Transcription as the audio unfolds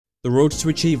The road to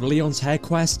achieve Leon's hair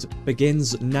quest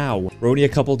begins now. We're only a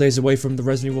couple days away from the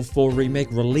Resident Evil 4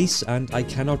 remake release, and I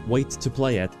cannot wait to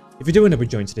play it. If you do end up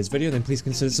enjoying today's video, then please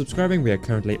consider subscribing. We are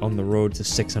currently on the road to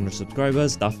 600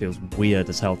 subscribers. That feels weird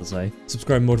as hell to say.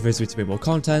 Subscribe motivates me to make more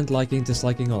content. Liking,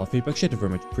 disliking, all our feedback shit I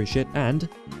very much appreciate, and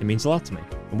it means a lot to me.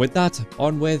 And with that,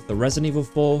 on with the Resident Evil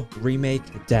 4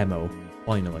 remake demo,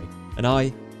 finally. And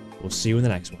I will see you in the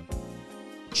next one.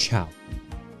 Ciao.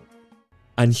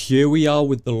 And here we are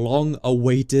with the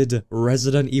long-awaited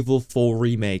Resident Evil 4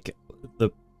 remake. The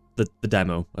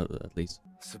demo, at least.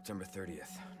 September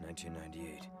 30th,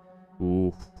 1998.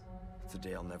 Ooh. It's a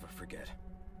day I'll never forget.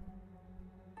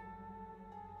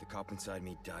 The cop inside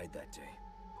me died that day.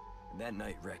 And that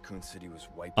night, Raccoon City was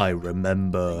wiped out. I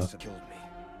remember. Things killed me.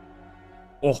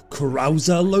 Oh,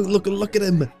 Carouser, look at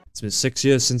him! It's been 6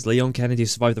 years since Leon Kennedy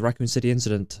survived the Raccoon City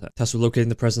incident. Tess was locating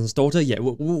the president's daughter. Yeah,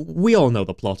 we all know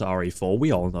the plot of RE4.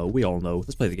 We all know.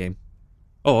 Let's play the game.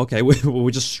 Oh, okay,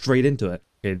 we're just straight into it.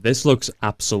 Okay, this looks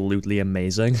absolutely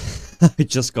amazing. I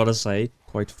just gotta say.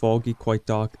 Quite foggy, quite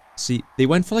dark. See, they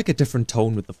went for like a different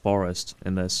tone with the forest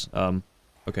in this.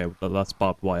 Okay, that's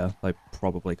barbed wire. I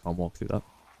probably can't walk through that.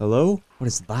 Hello? What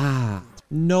is that?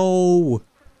 No!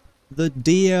 The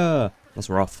deer! That's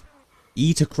rough.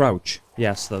 E to crouch.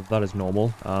 Yes, that is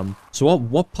normal. So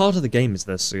what part of the game is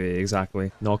this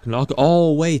exactly? Knock knock.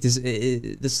 Oh wait, this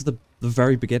is the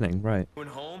very beginning, right? Going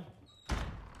home?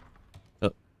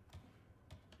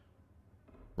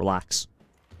 Relax.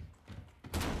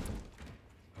 Do you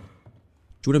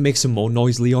want to make some more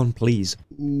noise, Leon, please?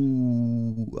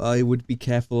 Ooh, I would be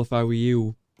careful if I were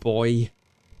you, boy.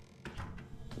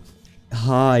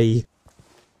 Hi.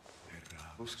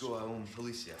 Busco a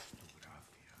Phonixia.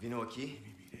 Vino aqui?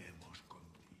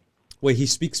 Wait, he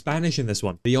speaks Spanish in this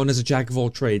one. Leon is a jack of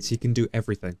all trades. He can do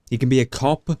everything. He can be a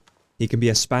cop, he can be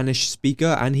a Spanish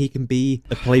speaker, and he can be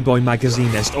a Playboy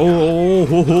magazinist.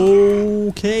 Oh,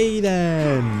 okay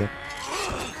then.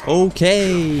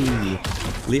 Okay.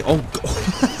 Leon,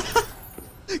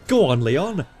 go on,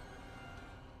 Leon.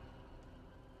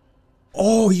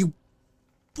 Oh, you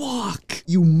fuck.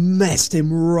 You messed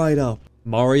him right up.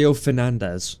 Mario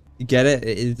Fernandez. You get it?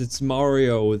 It's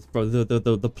Mario,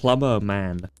 the plumber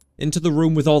man. Into the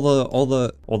room with all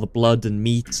the blood and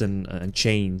meats and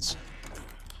chains.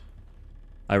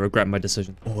 I regret my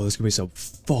decision. Oh, there's gonna be some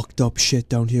fucked up shit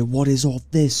down here. What is all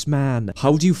this, man?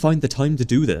 How do you find the time to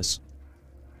do this?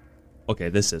 Okay,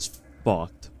 this is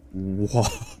fucked.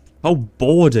 What? How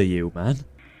bored are you, man?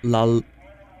 La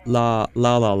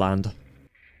Land.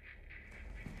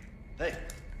 Hey.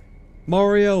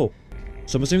 Mario.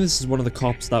 So I'm assuming this is one of the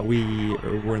cops that we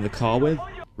were in the car with.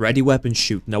 Ready, weapon,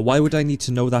 shoot. Now, why would I need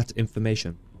to know that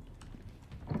information?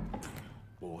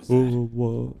 What was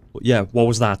that? Yeah, what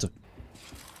was that?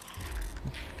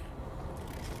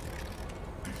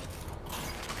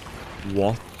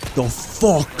 What the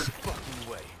fuck?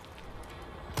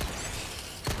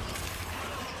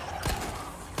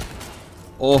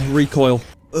 Oh, recoil.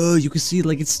 You can see,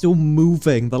 like, it's still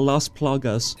moving. The last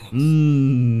Plagas.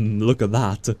 Look at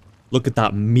that. Look at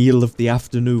that meal of the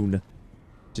afternoon.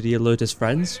 Did he alert his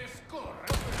friends?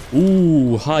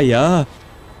 Ooh, hiya.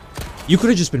 You could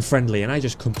have just been friendly and I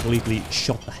just completely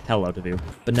shot the hell out of you.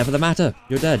 But never the matter.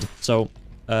 You're dead. So,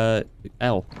 L.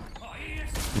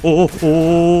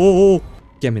 Oh.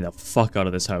 Get me the fuck out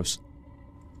of this house.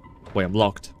 Wait, I'm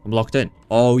locked. I'm locked in.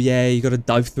 Oh, yeah, you gotta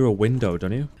dive through a window,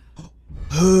 don't you?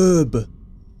 Herb.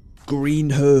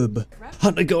 Green herb.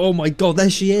 Hunter, oh my god, there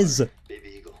she is.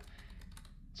 Baby Eagle.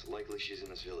 It's likely she's in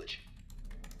this village.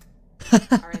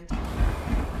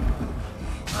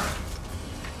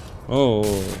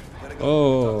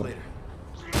 Oh.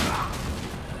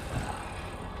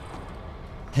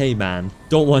 Hey man,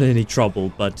 don't want any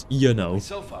trouble, but you know.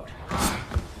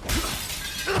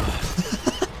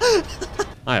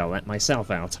 I'll let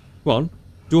myself out. Go on,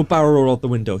 do a barrel roll out the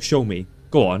window, show me.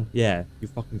 Go on, yeah, you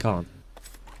fucking can't.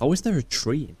 How is there a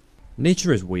tree?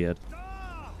 Nature is weird.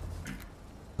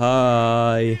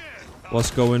 Hi.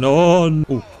 What's going on?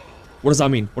 Oh, what does that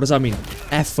mean? What does that mean?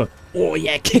 F. Oh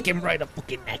yeah, kick him right up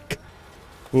fucking neck.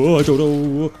 Oh, I don't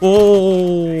know.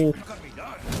 Oh.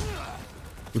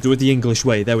 We'll do it the English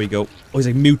way. There we go. Oh, he's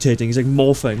like mutating. He's like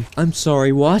morphing. I'm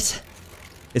sorry, what?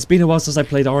 It's been a while since I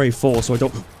played RE4, so I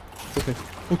don't...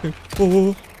 Okay.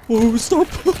 Oh, stop.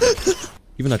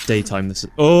 Even at daytime, this is...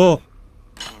 Oh.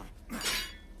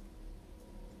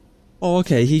 Oh,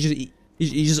 okay. He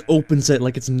just opens it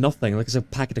like it's nothing. Like it's a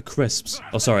packet of crisps.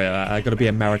 Oh, sorry. I gotta be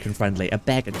American friendly. A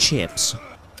bag of chips.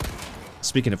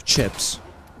 Speaking of chips,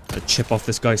 I'm gonna chip off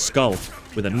this guy's skull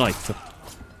with a knife.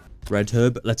 Red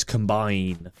herb, let's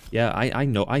combine. Yeah, I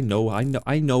know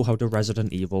how to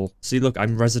Resident Evil. See, look,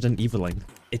 I'm Resident Eviling.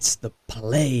 It's the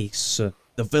place.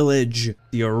 The village.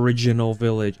 The original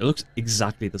village. It looks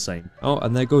exactly the same. Oh,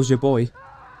 and there goes your boy.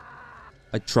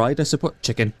 I tried to support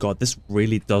chicken. God, this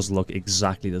really does look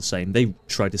exactly the same. They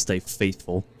tried to stay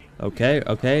faithful. Okay,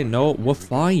 okay, no, we're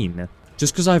fine.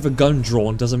 Just because I have a gun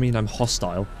drawn doesn't mean I'm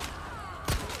hostile.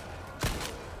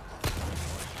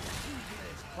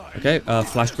 Okay,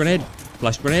 flash grenade.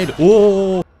 Flash grenade.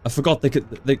 Oh! I forgot they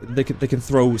can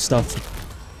throw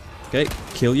stuff. Okay,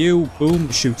 kill you.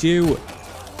 Boom, shoot you.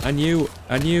 And you,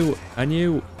 and you, and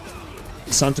you.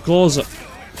 Santa Claus.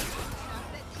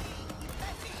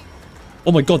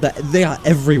 Oh my god, they are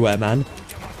everywhere, man.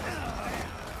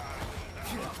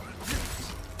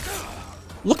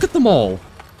 Look at them all.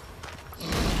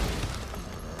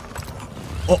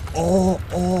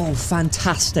 Oh,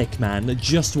 fantastic, man.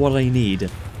 Just what I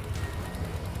need.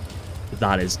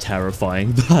 That is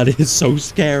terrifying. That is so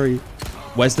scary.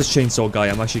 Where's this chainsaw guy?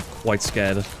 I'm actually quite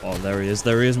scared. Oh, there he is.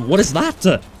 There he is. What is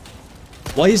that?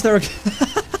 Why is there a...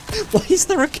 Why is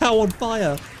there a cow on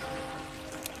fire?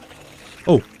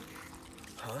 Oh.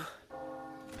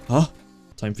 Huh?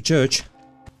 Time for church.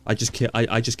 I just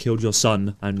killed your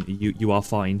son, and you are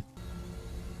fine.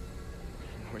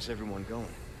 Where's everyone going?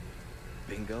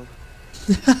 Bingo?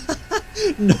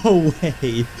 No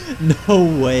way.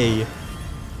 No way.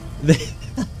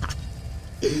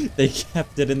 They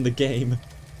kept it in the game.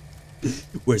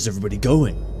 Where's everybody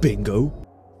going? Bingo.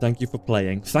 Thank you for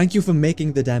playing. Thank you for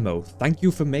making the demo. Thank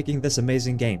you for making this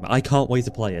amazing game. I can't wait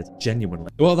to play it, genuinely.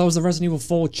 Well, that was the Resident Evil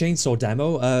 4 chainsaw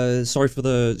demo. Sorry for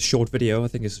the short video. I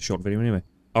think it's a short video anyway.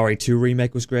 RE2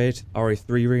 remake was great.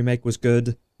 RE3 remake was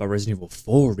good. But Resident Evil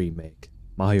 4 remake,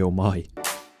 my oh my.